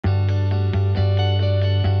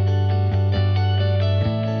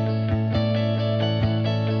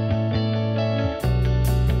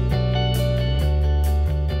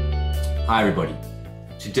Hi everybody.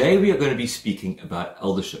 Today we are going to be speaking about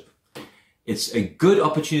eldership. It's a good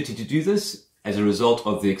opportunity to do this as a result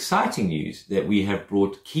of the exciting news that we have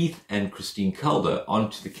brought Keath and Christine Calder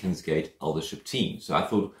onto the Kingsgate eldership team. So I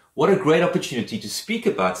thought, what a great opportunity to speak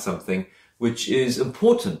about something which is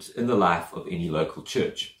important in the life of any local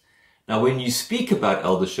church. Now, when you speak about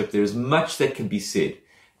eldership, there is much that can be said,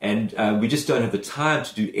 and we just don't have the time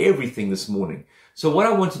to do everything this morning. So what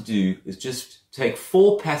I want to do is just take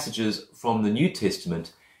 4 passages from the New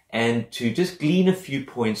Testament and to just glean a few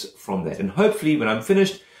points from that. And hopefully when I'm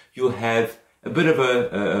finished, you'll have a bit of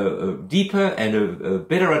a deeper and a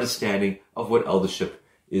better understanding of what eldership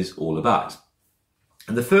is all about.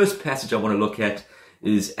 And the first passage I want to look at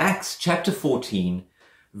is Acts chapter 14,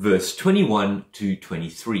 verse 21 to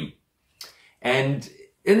 23. And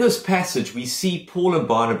in this passage, we see Paul and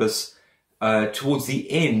Barnabas towards the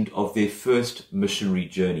end of their first missionary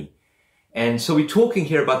journey. And so we're talking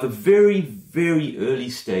here about the very, very early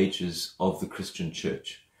stages of the Christian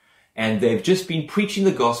church. And they've just been preaching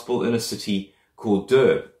the gospel in a city called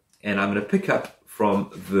Derbe. And I'm going to pick up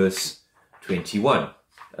from verse 21.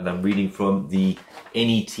 And I'm reading from the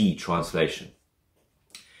NET translation.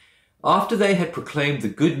 After they had proclaimed the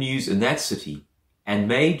good news in that city and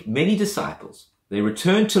made many disciples, they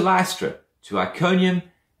returned to Lystra, to Iconium,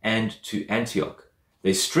 and to Antioch.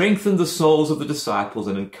 They strengthened the souls of the disciples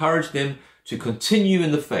and encouraged them to continue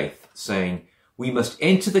in the faith, saying, "We must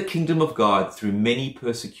enter the kingdom of God through many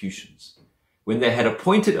persecutions." When they had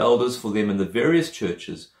appointed elders for them in the various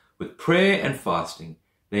churches, with prayer and fasting,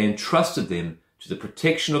 they entrusted them to the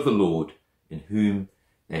protection of the Lord, in whom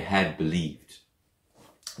they had believed.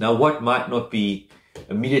 Now, what might not be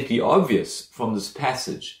immediately obvious from this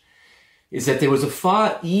passage is that there was a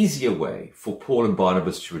far easier way for Paul and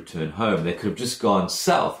Barnabas to return home. They could have just gone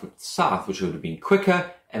south, which would have been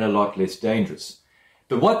quicker and a lot less dangerous.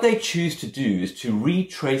 But what they choose to do is to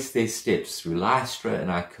retrace their steps through Lystra and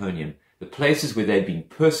Iconium, the places where they'd been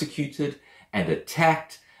persecuted and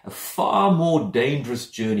attacked, a far more dangerous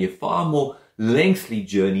journey, a far more lengthy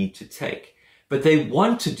journey to take. But they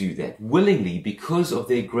want to do that willingly because of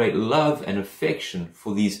their great love and affection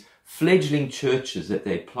for these fledgling churches that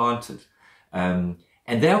they planted.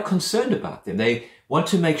 And they are concerned about them. They want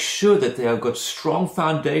to make sure that they have got strong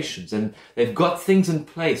foundations and they've got things in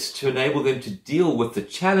place to enable them to deal with the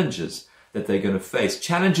challenges that they're going to face.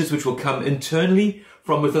 Challenges which will come internally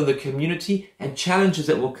from within the community and challenges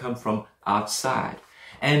that will come from outside.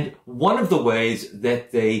 And one of the ways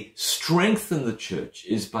that they strengthen the church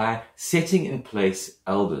is by setting in place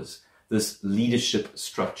elders, this leadership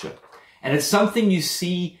structure. And it's something you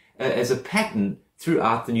see as a pattern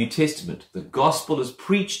throughout the New Testament. The gospel is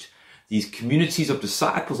preached, these communities of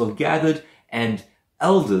disciples are gathered, and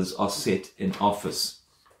elders are set in office.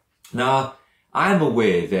 Now, I'm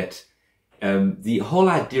aware that the whole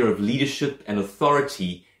idea of leadership and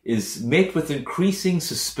authority is met with increasing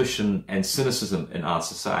suspicion and cynicism in our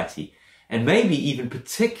society, and maybe even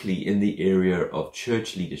particularly in the area of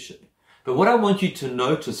church leadership. But what I want you to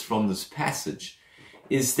notice from this passage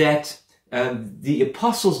is that the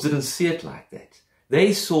apostles didn't see it like that.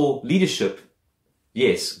 They saw leadership,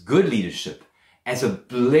 yes, good leadership, as a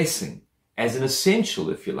blessing, as an essential,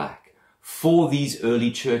 if you like, for these early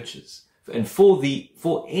churches and for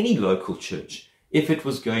any local church if it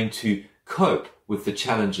was going to cope with the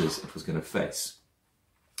challenges it was going to face.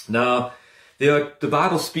 Now, the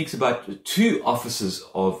Bible speaks about 2 offices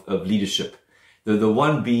of leadership. The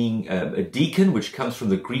one being a deacon, which comes from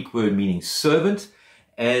the Greek word meaning servant,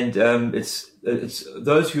 and it's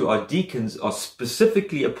those who are deacons are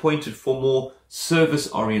specifically appointed for more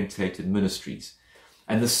service-orientated ministries.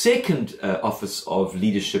 And the second office of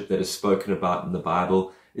leadership that is spoken about in the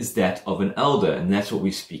Bible is that of an elder, and that's what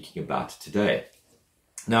we're speaking about today.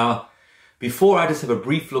 Now, before I just have a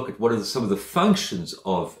brief look at what are some of the functions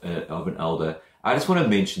of an elder, I just want to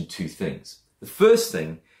mention 2 things. The first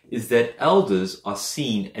thing is that elders are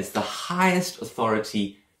seen as the highest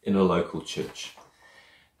authority in a local church.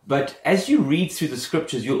 But as you read through the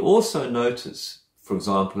scriptures, you'll also notice, for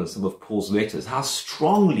example, in some of Paul's letters, how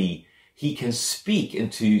strongly he can speak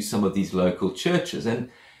into some of these local churches. And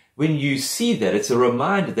when you see that, it's a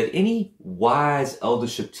reminder that any wise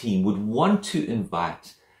eldership team would want to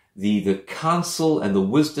invite the counsel and the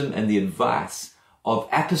wisdom and the advice of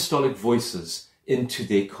apostolic voices into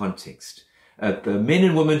their context. Men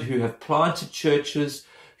and women who have planted churches,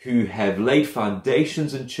 who have laid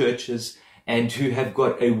foundations in churches, and who have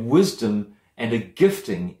got a wisdom and a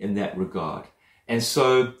gifting in that regard. And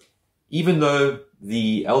so, even though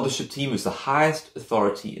the eldership team is the highest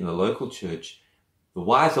authority in the local church, the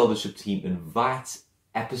wise eldership team invites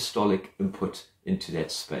apostolic input into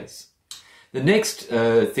that space. The next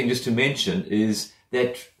thing just to mention is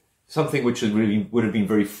that something which would have been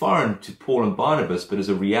very foreign to Paul and Barnabas, but is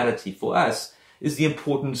a reality for us, is the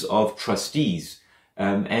importance of trustees.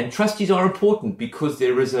 And trustees are important because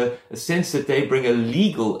there is a sense that they bring a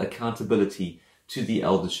legal accountability to the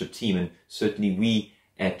eldership team. And certainly we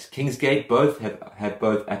at Kingsgate both have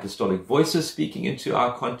both apostolic voices speaking into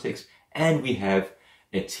our context, and we have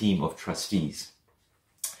a team of trustees.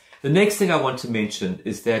 The next thing I want to mention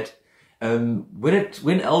is that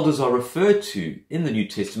when elders are referred to in the New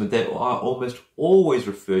Testament, they are almost always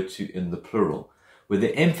referred to in the plural, with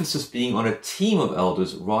the emphasis being on a team of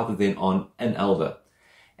elders rather than on an elder.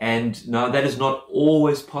 And now that is not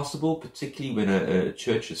always possible, particularly when a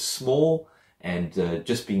church is small and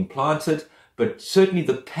just being planted, but certainly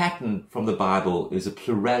the pattern from the Bible is a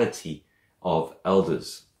plurality of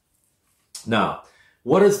elders. Now,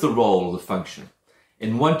 what is the role or the function?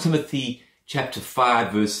 In 1 Timothy chapter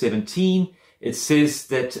 5, verse 17, it says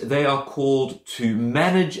that they are called to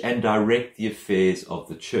manage and direct the affairs of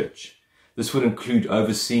the church. This would include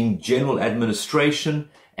overseeing general administration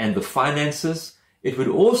and the finances. It would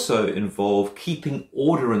also involve keeping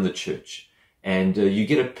order in the church. And you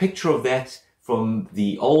get a picture of that from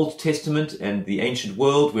the Old Testament and the ancient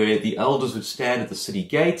world, where the elders would stand at the city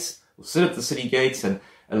gates, or sit at the city gates and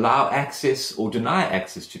allow access or deny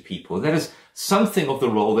access to people. That is something of the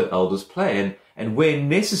role that elders play, and where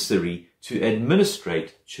necessary, to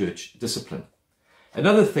administrate church discipline.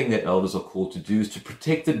 Another thing that elders are called to do is to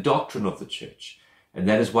protect the doctrine of the church. And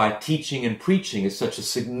that is why teaching and preaching is such a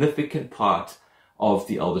significant part of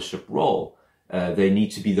the eldership role. They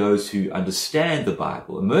need to be those who understand the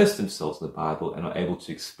Bible, immerse themselves in the Bible, and are able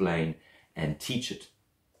to explain and teach it.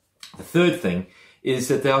 The third thing is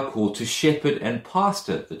that they are called to shepherd and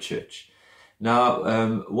pastor the church.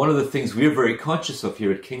 Now, one of the things we're very conscious of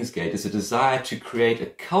here at Kingsgate is a desire to create a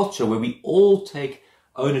culture where we all take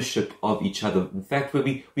ownership of each other. In fact, where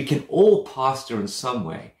we can all pastor in some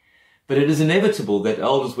way. But it is inevitable that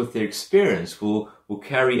elders with their experience will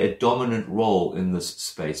carry a dominant role in this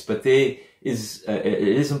space. But it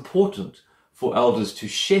is important for elders to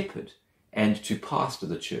shepherd and to pastor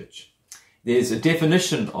the church. There's a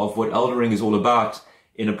definition of what eldering is all about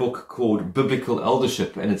in a book called Biblical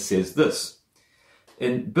Eldership, and it says this: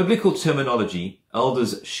 in biblical terminology,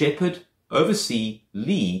 elders shepherd, oversee,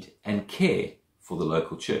 lead, and care for the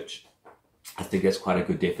local church. I think that's quite a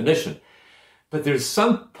good definition. But there's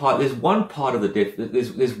one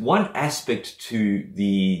aspect to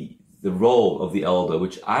the role of the elder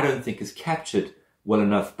which I don't think is captured well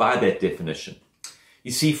enough by that definition.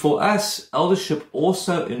 You see, for us, eldership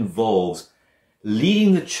also involves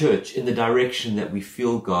leading the church in the direction that we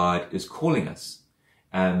feel God is calling us.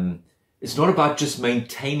 It's not about just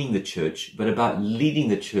maintaining the church, but about leading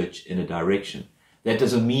the church in a direction. That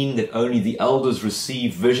doesn't mean that only the elders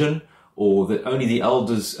receive vision, or that only the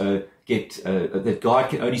elders that God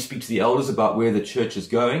can only speak to the elders about where the church is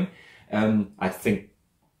going. I think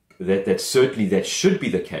that certainly that should be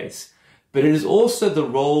the case. But it is also the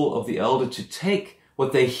role of the elder to take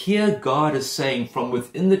what they hear God is saying from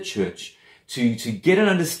within the church, to get an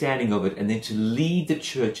understanding of it, and then to lead the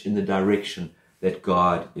church in the direction that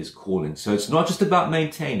God is calling. So it's not just about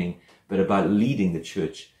maintaining, but about leading the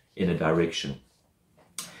church in a direction.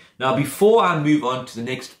 Now, before I move on to the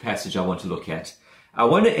next passage I want to look at, I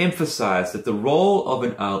want to emphasize that the role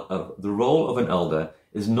of an elder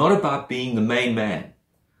is not about being the main man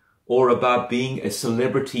or about being a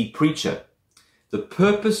celebrity preacher. The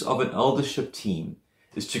purpose of an eldership team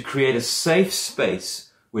is to create a safe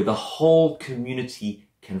space where the whole community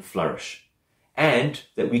can flourish, and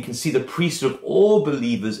that we can see the priesthood of all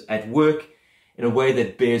believers at work in a way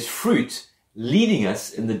that bears fruit, leading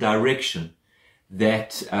us in the direction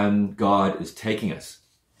that God is taking us.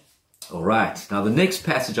 All right. Now, the next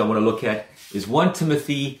passage I want to look at is 1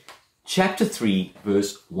 Timothy chapter 3,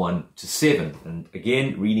 verse 1 to 7. And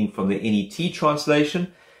again, reading from the NET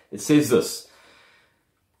translation, it says this: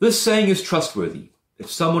 "This saying is trustworthy. If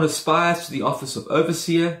someone aspires to the office of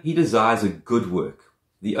overseer, he desires a good work.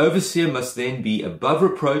 The overseer must then be above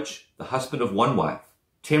reproach, the husband of one wife,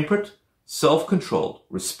 temperate, self-controlled,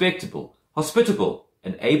 respectable, hospitable,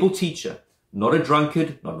 an able teacher, not a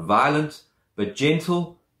drunkard, not violent, but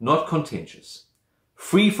gentle, not contentious,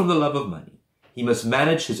 free from the love of money. He must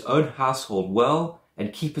manage his own household well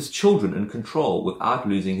and keep his children in control without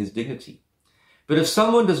losing his dignity. But if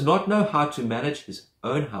someone does not know how to manage his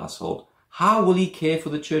own household, how will he care for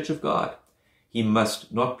the church of God? He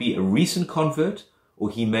must not be a recent convert, or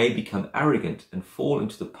he may become arrogant and fall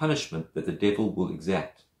into the punishment that the devil will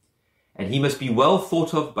exact. And he must be well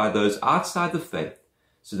thought of by those outside the faith,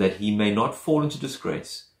 so that he may not fall into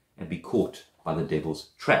disgrace, and be caught by the devil's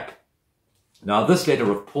trap. Now, this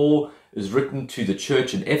letter of Paul is written to the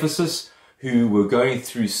church in Ephesus, who were going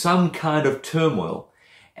through some kind of turmoil.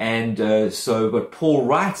 And but Paul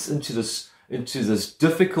writes into this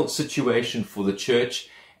difficult situation for the church,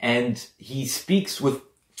 and he speaks with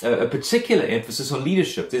a particular emphasis on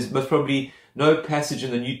leadership. There's most probably no passage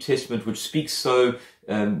in the New Testament which speaks so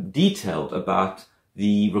detailed about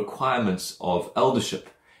the requirements of eldership.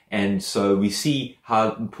 And so we see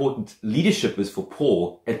how important leadership is for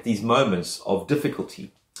Paul at these moments of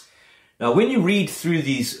difficulty. Now, when you read through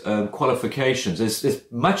these qualifications, there's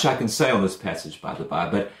much I can say on this passage, by the by,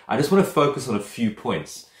 but I just want to focus on a few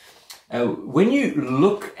points. When you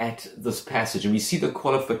look at this passage and we see the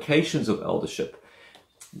qualifications of eldership,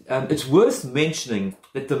 it's worth mentioning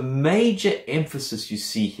that the major emphasis you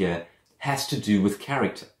see here has to do with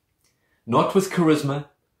character. Not with charisma,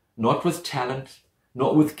 not with talent,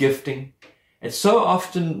 not with gifting. And so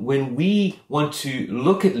often when we want to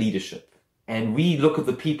look at leadership and we look at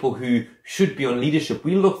the people who should be on leadership,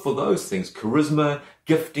 we look for those things: charisma,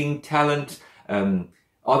 gifting, talent.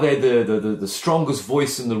 Are they the strongest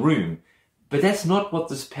voice in the room? But that's not what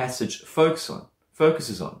this passage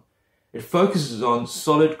focuses on. It focuses on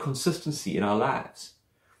solid consistency in our lives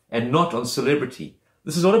and not on celebrity.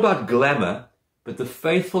 This is not about glamour, but the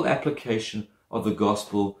faithful application of the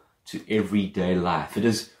gospel to everyday life. It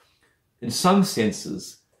is, in some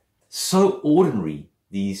senses, so ordinary,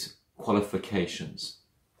 these qualifications.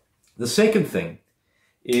 The second thing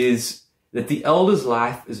is that the elder's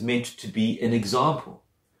life is meant to be an example,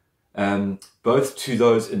 both to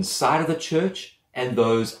those inside of the church and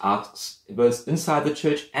those both inside the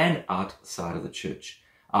church and outside of the church.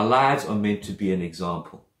 Our lives are meant to be an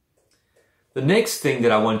example. The next thing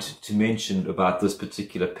that I wanted to mention about this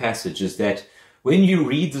particular passage is that when you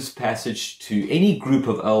read this passage to any group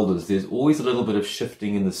of elders, there's always a little bit of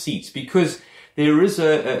shifting in the seats, because there is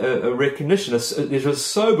a recognition, there's a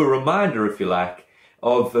sober reminder, if you like,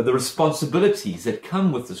 of the responsibilities that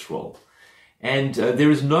come with this role. And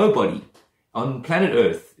there is nobody on planet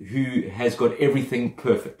Earth who has got everything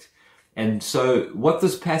perfect. And so what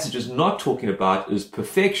this passage is not talking about is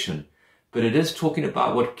perfection, but it is talking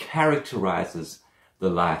about what characterizes the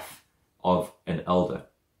life of an elder.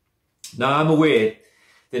 Now, I'm aware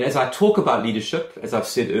that as I talk about leadership, as I've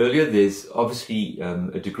said earlier, there's obviously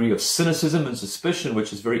a degree of cynicism and suspicion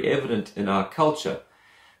which is very evident in our culture.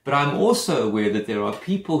 But I'm also aware that there are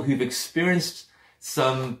people who've experienced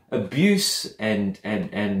some abuse and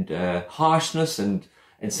harshness and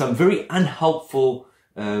some very unhelpful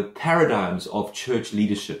paradigms of church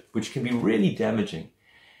leadership, which can be really damaging.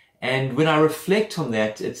 And when I reflect on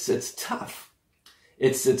that, it's tough.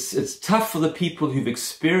 It's tough for the people who've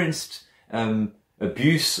experienced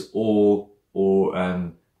abuse or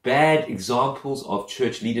bad examples of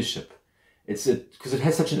church leadership. Because it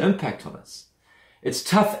has such an impact on us. It's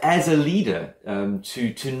tough as a leader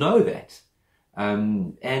to know that.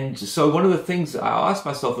 And so one of the things I asked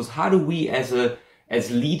myself was, how do we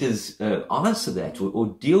as leaders answer that or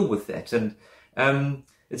deal with that? And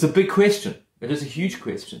it's a big question. It is a huge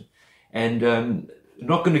question. And I'm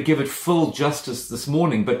not going to give it full justice this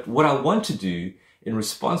morning, but what I want to do in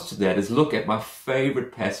response to that is look at my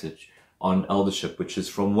favorite passage on eldership, which is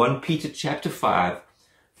from 1 Peter chapter 5,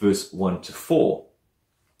 verse 1 to 4.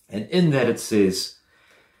 And in that it says,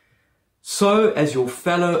 "So as your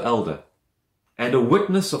fellow elder and a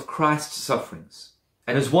witness of Christ's sufferings,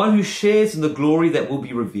 and as one who shares in the glory that will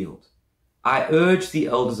be revealed, I urge the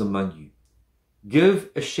elders among you, give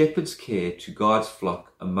a shepherd's care to God's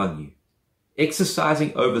flock among you,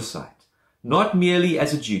 exercising oversight, not merely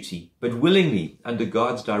as a duty, but willingly under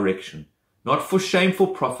God's direction, not for shameful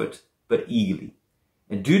profit, but eagerly.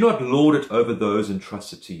 And do not lord it over those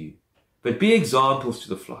entrusted to you, but be examples to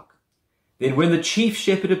the flock. Then when the chief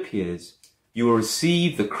shepherd appears, you will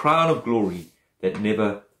receive the crown of glory that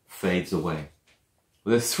never fades away."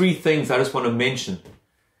 Well, there's three things I just want to mention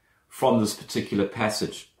from this particular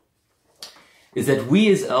passage. Is that we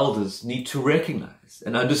as elders need to recognize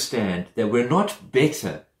and understand that we're not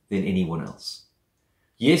better than anyone else.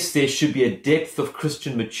 Yes, there should be a depth of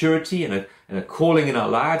Christian maturity and a calling in our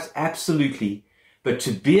lives, absolutely. But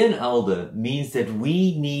to be an elder means that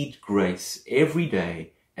we need grace every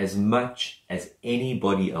day as much as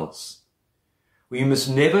anybody else. We must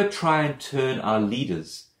never try and turn our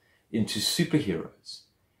leaders into superheroes.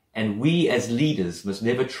 And we as leaders must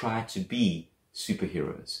never try to be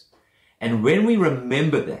superheroes. And when we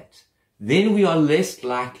remember that, then we are less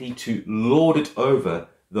likely to lord it over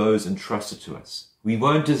those entrusted to us. We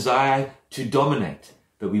won't desire to dominate,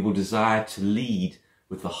 but we will desire to lead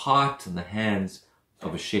with the heart and the hands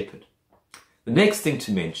of a shepherd. The next thing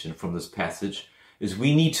to mention from this passage is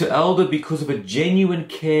we need to elder because of a genuine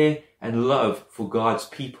care and love for God's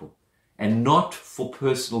people, and not for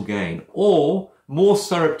personal gain, or more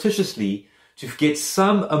surreptitiously to get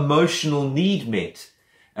some emotional need met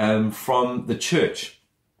from the church.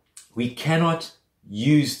 We cannot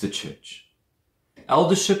use the church.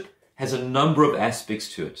 Eldership has a number of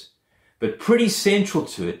aspects to it, but pretty central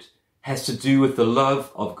to it has to do with the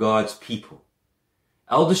love of God's people.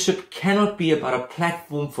 Eldership cannot be about a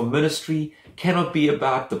platform for ministry, cannot be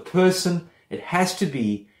about the person. It has to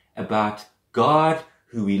be about God,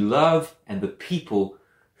 who we love, and the people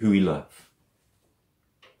who we love.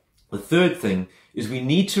 The third thing is we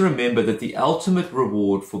need to remember that the ultimate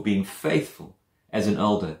reward for being faithful as an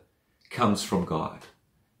elder comes from God.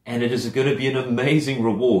 And it is going to be an amazing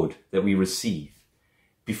reward that we receive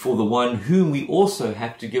before the one whom we also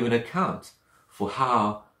have to give an account for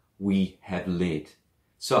how we have led.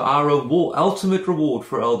 So our ultimate reward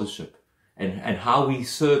for eldership and how we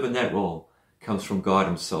serve in that role comes from God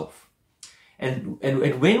himself. And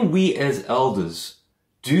when we as elders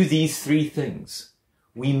do these three things,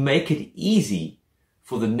 we make it easy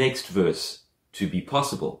for the next verse to be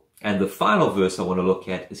possible. And the final verse I want to look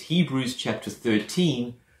at is Hebrews chapter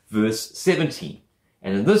 13, verse 17.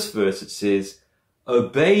 And in this verse it says,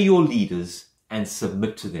 "Obey your leaders and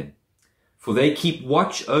submit to them, for they keep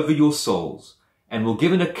watch over your souls and will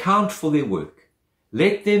give an account for their work.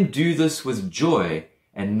 Let them do this with joy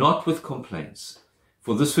and not with complaints,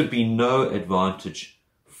 for this would be no advantage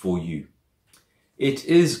for you." It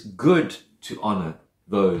is good to honor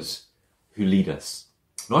those who lead us.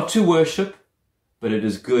 Not to worship, but it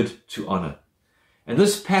is good to honor. And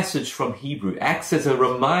this passage from Hebrew acts as a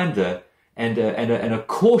reminder and a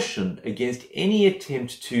caution against any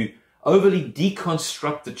attempt to overly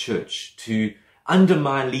deconstruct the church, to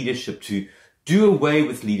undermine leadership, to do away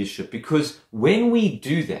with leadership. Because when we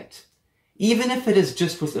do that, even if it is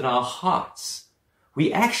just within our hearts,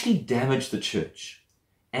 we actually damage the church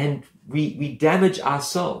and we damage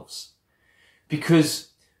ourselves.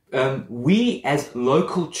 Because we as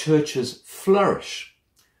local churches flourish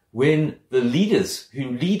when the leaders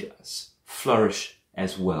who lead us flourish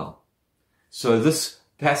as well. So this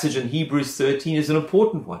passage in Hebrews 13 is an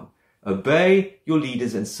important one. Obey your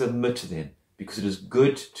leaders and submit to them, because it is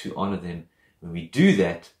good to honor them. When we do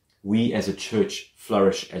that, we as a church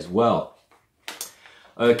flourish as well.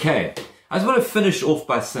 Okay, I just want to finish off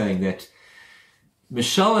by saying that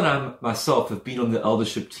Michelle and I myself have been on the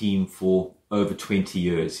eldership team for over 20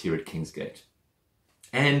 years here at Kingsgate.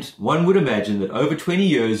 And one would imagine that over 20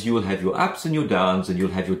 years you will have your ups and your downs and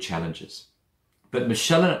you'll have your challenges. But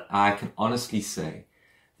Michelle and I can honestly say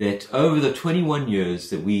that over the 21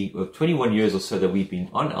 years or so that we've been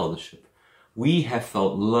on eldership, we have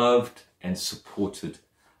felt loved and supported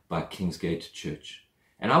by Kingsgate Church.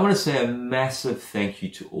 And I want to say a massive thank you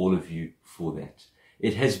to all of you for that.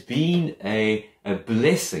 It has been a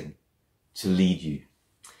blessing to lead you.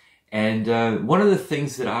 And one of the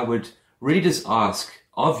things that I would really just ask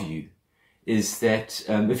of you is that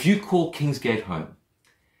if you call Kingsgate home,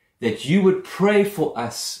 that you would pray for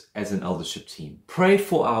us as an eldership team. Pray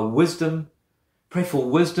for our wisdom, pray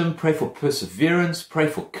for perseverance, pray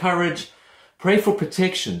for courage, pray for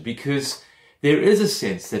protection, because there is a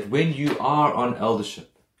sense that when you are on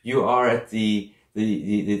eldership, you are at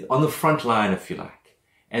on the front line, if you like.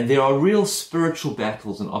 And there are real spiritual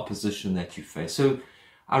battles and opposition that you face. So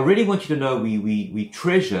I really want you to know we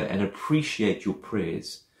treasure and appreciate your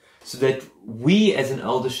prayers so that we as an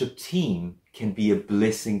eldership team can be a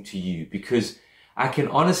blessing to you. Because I can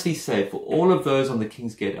honestly say for all of those on the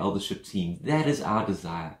Kingsgate eldership team, that is our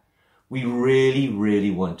desire. We really,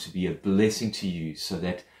 really want to be a blessing to you so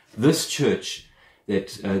that this church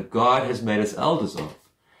that God has made us elders of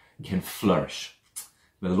can flourish.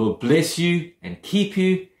 May the Lord bless you and keep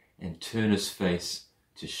you and turn his face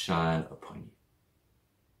to shine upon you.